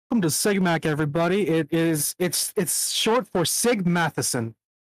Welcome to SigMac, everybody. It's short for Sig Matheson.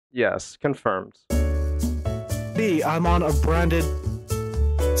 Yes, confirmed. I'm on a branded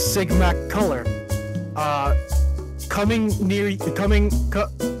SigMac color.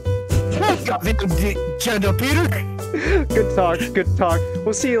 Gender Peter. Good talk, good talk.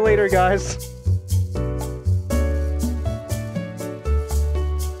 We'll see you later, guys.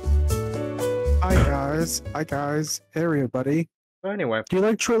 Hi guys. Hey everybody. Anyway, do you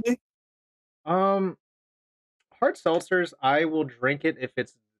like Truly? Hard seltzers, I will drink it if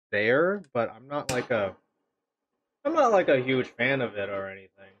it's there, but I'm not like a huge fan of it or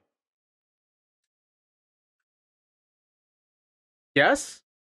anything. Yes?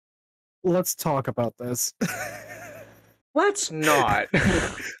 Let's talk about this. Let's not.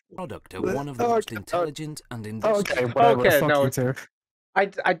 Product of one of the most intelligent and industrial. Okay, whatever. Okay, Fuck no. you too.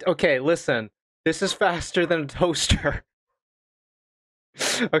 Okay, listen. This is faster than a toaster.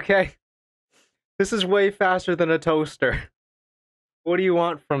 Okay? This is way faster than a toaster. What do you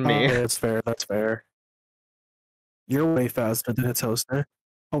want from me? That's fair, that's fair. You're way faster than a toaster.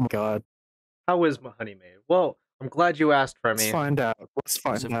 Oh my god. How is my honey made? Well, I'm glad you asked, Rheme. Let's find out. Let's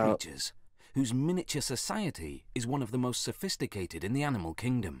find out. Creatures whose miniature society is one of the most sophisticated in the animal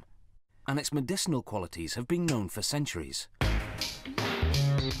kingdom, and its medicinal qualities have been known for centuries.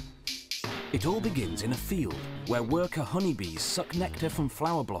 It all begins in a field where worker honeybees suck nectar from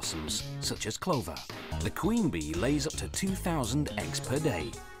flower blossoms, such as clover. The queen bee lays up to 2,000 eggs per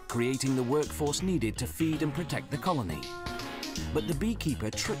day, creating the workforce needed to feed and protect the colony. But the beekeeper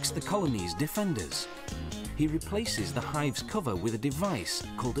tricks the colony's defenders. He replaces the hive's cover with a device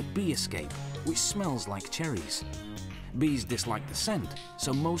called a bee escape, which smells like cherries. Bees dislike the scent,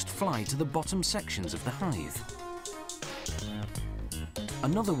 so most fly to the bottom sections of the hive.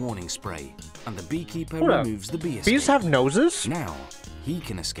 Another warning spray, and the beekeeper removes the bee escape. Bees have noses? Now, he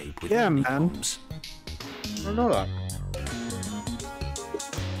can escape with Yeah, the man. honeycombs. I don't know that.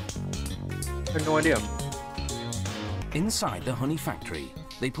 I had no idea. Inside the honey factory,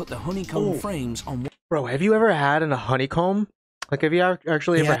 they put the honeycomb frames on. Bro, have you ever had a honeycomb? Like, have you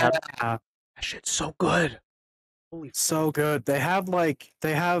actually ever had? Yeah. That shit's so good. Holy So good. They have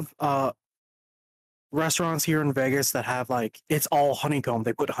restaurants here in Vegas that have it's all honeycomb.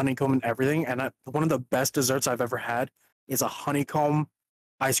 They put honeycomb in everything, and one of the best desserts I've ever had is a honeycomb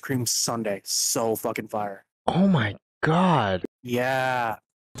ice cream sundae. So fucking fire. Oh my god. Yeah.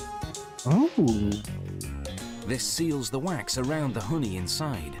 Oh. This seals the wax around the honey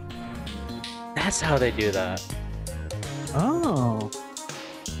inside. That's how they do that. Oh.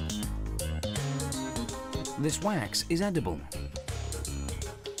 This wax is edible.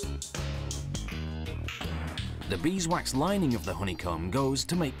 The beeswax lining of the honeycomb goes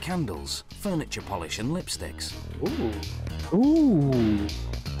to make candles, furniture polish, and lipsticks. Ooh. Ooh.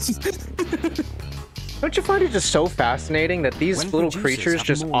 Don't you find it just so fascinating that these When little producers creatures have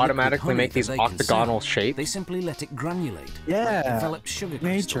just more liquid automatically honey make than these they can octagonal sell, shapes? They simply let it granulate. Yeah. Develop sugar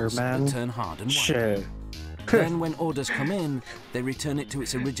Nature, crystals man. that turn hard and white. Shit. Then when orders come in, they return it to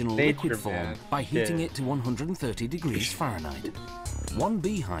its original liquid Nature, form man. by heating Shit. it to 130 degrees Fahrenheit. One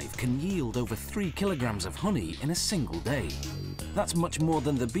beehive can yield over 3 kilograms of honey in a single day. That's much more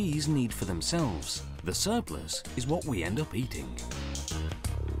than the bees need for themselves. The surplus is what we end up eating.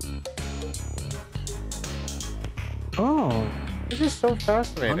 Oh. This is so Honey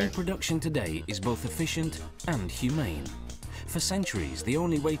fascinating. production today is both efficient and humane. For centuries, the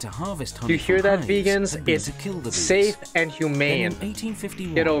only way to harvest honey You hear from that, hives vegans? had been It's to kill the bees. safe and Then humane. in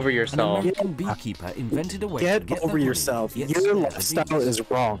 1851, Get over an yourself. American beekeeper invented a way to Get get the over honey, yourself. yet Your spare the lifestyle bees. is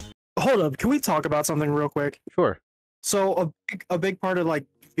wrong. Hold up. Can we talk about something real quick? Sure. So a big part of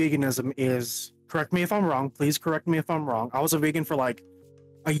veganism is, correct me if I'm wrong, please correct me if I'm wrong. I was a vegan for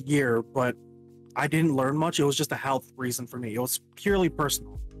a year, but I didn't learn much. It was just a health reason for me. It was purely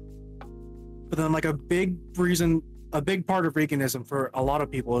personal. But then a big part of veganism for a lot of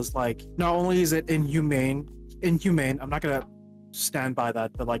people is not only is it inhumane, I'm not gonna stand by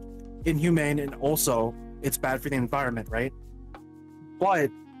that, but inhumane, and also it's bad for the environment, right? But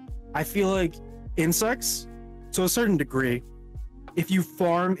I feel like insects, to a certain degree, if you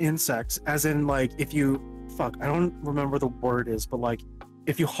farm insects, as in if you I don't remember the word is, but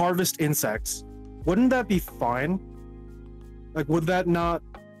if you harvest insects, wouldn't that be fine? Would that not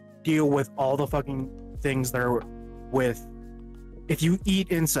deal with all the fucking things that are with, if you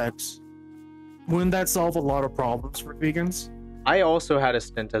eat insects, wouldn't that solve a lot of problems for vegans? I also had a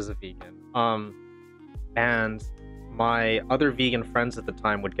stint as a vegan. And my other vegan friends at the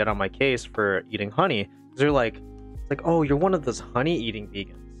time would get on my case for eating honey. They're like, oh, you're one of those honey-eating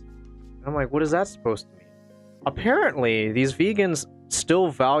vegans. And I'm like, what is that supposed to mean? Apparently, these vegans still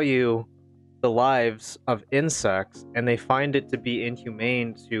value the lives of insects, and they find it to be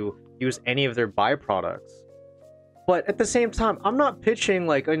inhumane to use any of their byproducts. But at the same time, I'm not pitching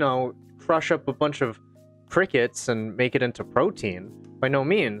like, you know, crush up a bunch of crickets and make it into protein. By no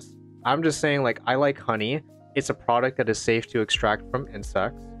means. I'm just saying, like, I like honey. It's a product that is safe to extract from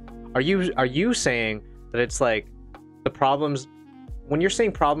insects. Are you saying that it's like the problems when you're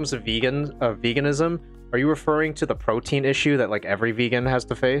saying problems of veganism, are you referring to the protein issue that like every vegan has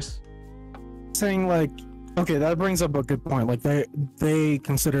to face? Saying like, okay, that brings up a good point. Like they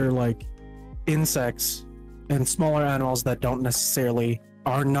consider like insects and smaller animals that are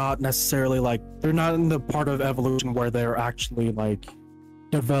not necessarily like, they're not in the part of evolution where they're actually like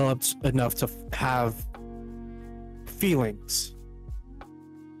developed enough to have feelings.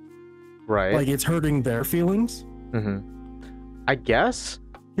 Right. Like it's hurting their feelings. I guess.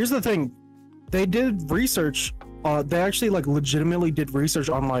 Here's the thing. They did research. They actually like legitimately did research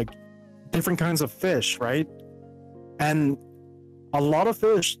on like different kinds of fish, right? And a lot of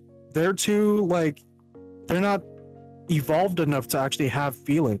fish, they're not evolved enough to actually have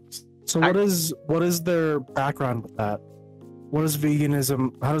feelings. So what is their background with that? What is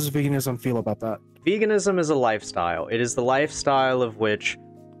veganism? How does veganism feel about that? Veganism is a lifestyle. It is the lifestyle of which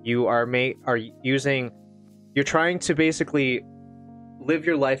you are you're trying to basically live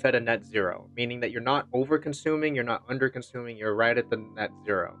your life at a net zero, meaning that you're not over consuming, you're not under consuming, you're right at the net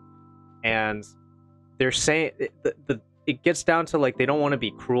zero. And they're saying it gets down to like, they don't want to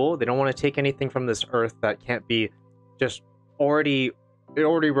be cruel. They don't want to take anything from this earth that can't be just already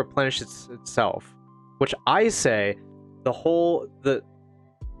replenished itself, which I say the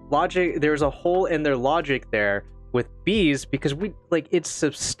logic, there's a hole in their logic there with bees, because it's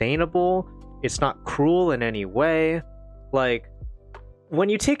sustainable. It's not cruel in any way. Like, when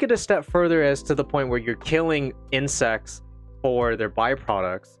you take it a step further as to the point where you're killing insects for their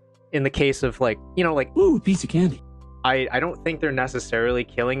byproducts, in the case of like, you know, like, ooh, piece of candy. I don't think they're necessarily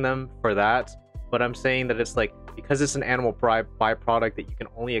killing them for that, but I'm saying that it's like, because it's an animal byproduct that you can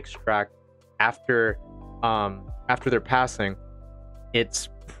only extract after their passing, it's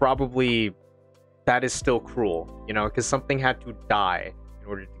probably, that is still cruel, you know, because something had to die in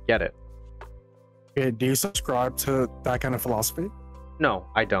order to get it. Okay, do you subscribe to that kind of philosophy? No,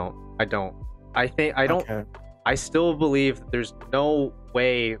 I don't. Okay. I still believe that there's no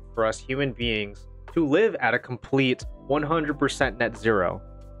way for us human beings to live at a complete 100% net zero.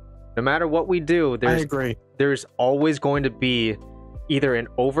 No matter what we do, I agree. There's always going to be either an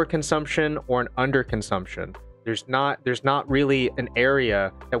overconsumption or an underconsumption. There's not really an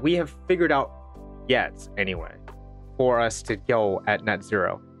area that we have figured out yet, anyway, for us to go at net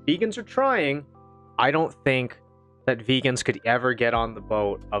zero. Vegans are trying. I don't think that vegans could ever get on the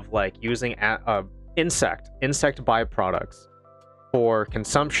boat of like using insect byproducts for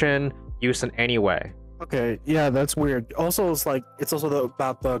consumption, use in any way. Okay, yeah, that's weird. Also, it's also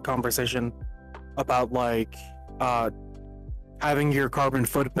about the conversation about like having your carbon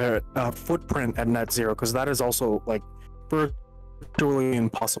footprint at net zero, because that is also like virtually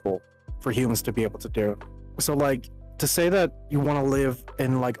impossible for humans to be able to do. So like, to say that you want to live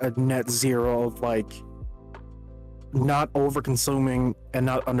in like a net zero of like not over consuming and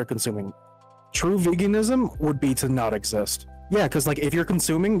not under consuming, true veganism would be to not exist. Yeah, because like if you're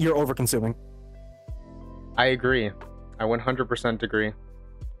consuming, you're over consuming. I agree. I 100% agree.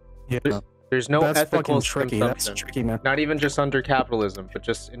 Yeah. There's no That's ethical fucking tricky. consumption. That's tricky, man. Not even just under capitalism, but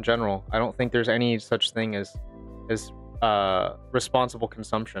just in general. I don't think there's any such thing as responsible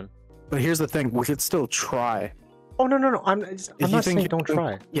consumption. But here's the thing: we could still try. Oh no! I'm not saying don't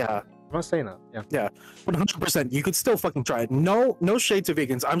try. Yeah. I'm not saying that. Yeah. 100%. You could still fucking try it. No shade to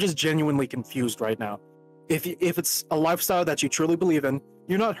vegans. I'm just genuinely confused right now. If it's a lifestyle that you truly believe in,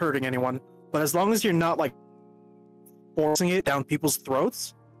 you're not hurting anyone. But as long as you're not like forcing it down people's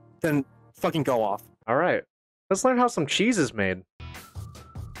throats, then fucking go off. All right. Let's learn how some cheese is made.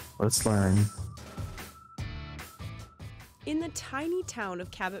 Let's learn. In the tiny town of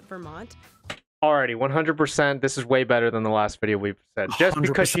Cabot, Vermont. Alrighty, 100%. This is way better than the last video we've said. Just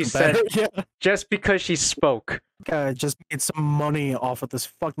because she said, yeah. Just because she spoke. Okay, just made some money off of this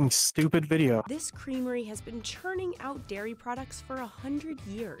fucking stupid video. This creamery has been churning out dairy products for 100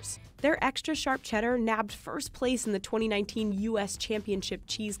 years. Their extra sharp cheddar nabbed first place in the 2019 U.S. Championship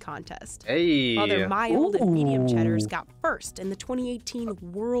Cheese Contest. Hey. While their mild and medium cheddars Ooh. got first in the 2018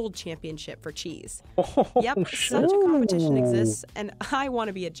 World Championship for Cheese. Oh, Yep, shit. such a competition exists, and I want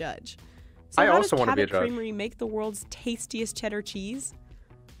to be a judge. So I how also does want to be a Cabot judge. Creamery make the world's tastiest cheddar cheese?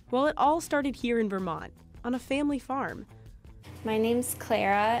 Well, it all started here in Vermont, on a family farm. My name's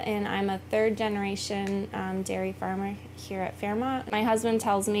Clara, and I'm a third-generation dairy farmer here at Fairmont. My husband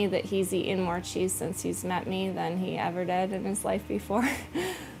tells me that he's eaten more cheese since he's met me than he ever did in his life before.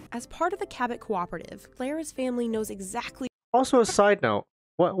 As part of the Cabot Cooperative, Clara's family knows exactly. Also, a side note,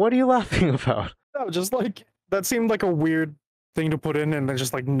 what are you laughing about? No, just like that seemed like a weird thing to put in, and then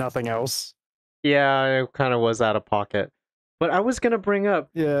just like nothing else. Yeah, it kind of was out of pocket. But I was gonna bring up,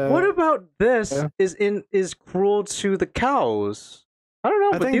 Yeah. what about this Yeah. is cruel to the cows? I don't know,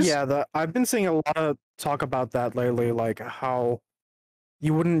 I but think these I've been seeing a lot of talk about that lately, like how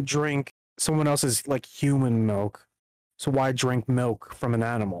you wouldn't drink someone else's like human milk, so why drink milk from an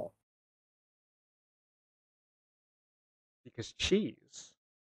animal? because cheese.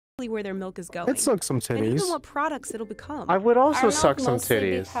 where their milk is going. It sucks some And even titties. what products it'll become. I would also Our suck milk some mostly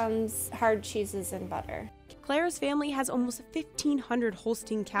titties. becomes hard cheeses and butter. Clara's family has almost 1,500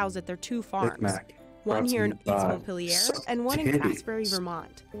 Holstein cows at their 2 farms. Big Mac. One here in East Brought to you by Montpelier Suck and one in Titties. Casbury,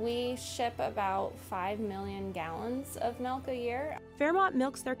 Vermont. We ship about 5 million gallons of milk a year. Fairmont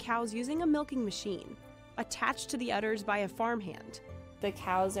milks their cows using a milking machine, attached to the udders by a farmhand. The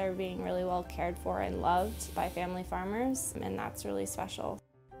cows are being really well cared for and loved by family farmers, and that's really special.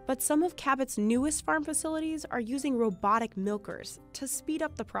 But some of Cabot's newest farm facilities are using robotic milkers to speed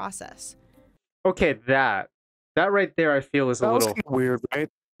up the process. Okay, that right there, I feel is a That was little. kinda weird, right?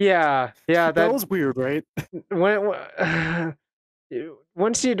 Yeah, That was weird, right?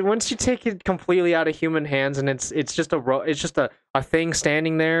 Once you take it completely out of human hands and it's just a thing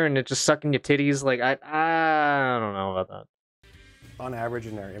standing there and it's just sucking your titties, like I don't know about that. On average,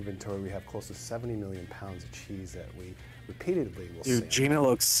 in our inventory, we have close to 70 million pounds of cheese that we repeatedly will Dude, sample. Gina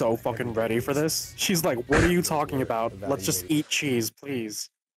looks so fucking ready for this. She's like, what are you talking about? Let's just eat cheese, please.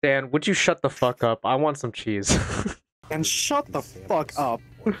 Dan, would you shut the fuck up? I want some cheese. And shut the fuck up.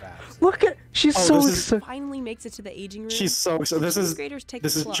 Look at she's Oh, so this is- excited. Finally makes it to the aging room. She's so excited. This is Graders take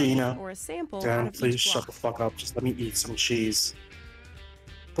this a is slush Gina. or a sample out Dan, of please each shut block. the fuck up. Just let me eat some cheese.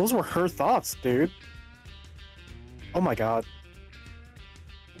 Those were her thoughts, dude. Oh my god.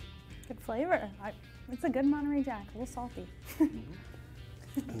 Good flavor. It's a good Monterey Jack, a little salty.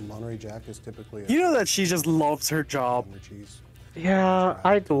 And Monterey Jack is typically You know that she just loves her job. Monterey cheese. Yeah,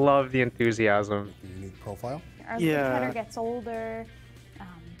 I love the enthusiasm. The unique profile. As the Yeah. cheddar gets older,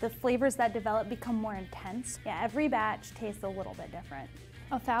 the flavors that develop become more intense. Yeah, every batch tastes a little bit different.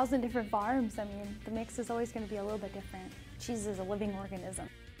 1,000 different farms, I mean, the mix is always going to be a little bit different. Cheese is a living organism.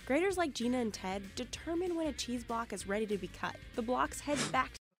 Graders like Gina and Ted determine when a cheese block is ready to be cut. The blocks head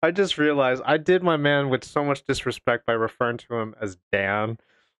back I just realized I did my man with so much disrespect by referring to him as Dan.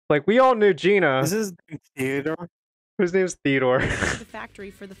 Like we all knew Gina, This is Theodore. whose name's Theodore. to the factory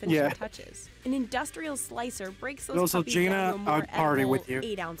for the finishing Yeah. touches. An industrial slicer breaks those No, so puppies Gina, down to a more I would party edible with you.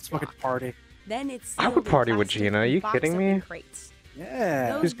 8-ounce Let's fucking block. party. Then it's I would sealed in party with plastic Gina, are and you boxed kidding up in me? crates.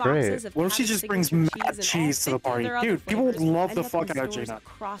 Yeah. Those She's great. boxes of What if she Cabot's just brings signature mad cheese and cheese all to the 50 party? other other Dude, people would flavors love end the up fuck in out of stores Gina.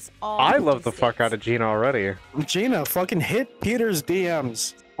 across all I 50 love the fuck states. out of Gina already. Gina, fucking hit Peter's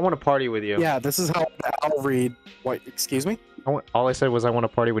DMs. I want to party with you. Yeah, this is how I'll read. What? Excuse me? All I said was I want to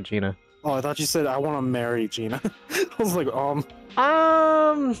party with Gina. Oh, I thought you said I want to marry Gina. I was like,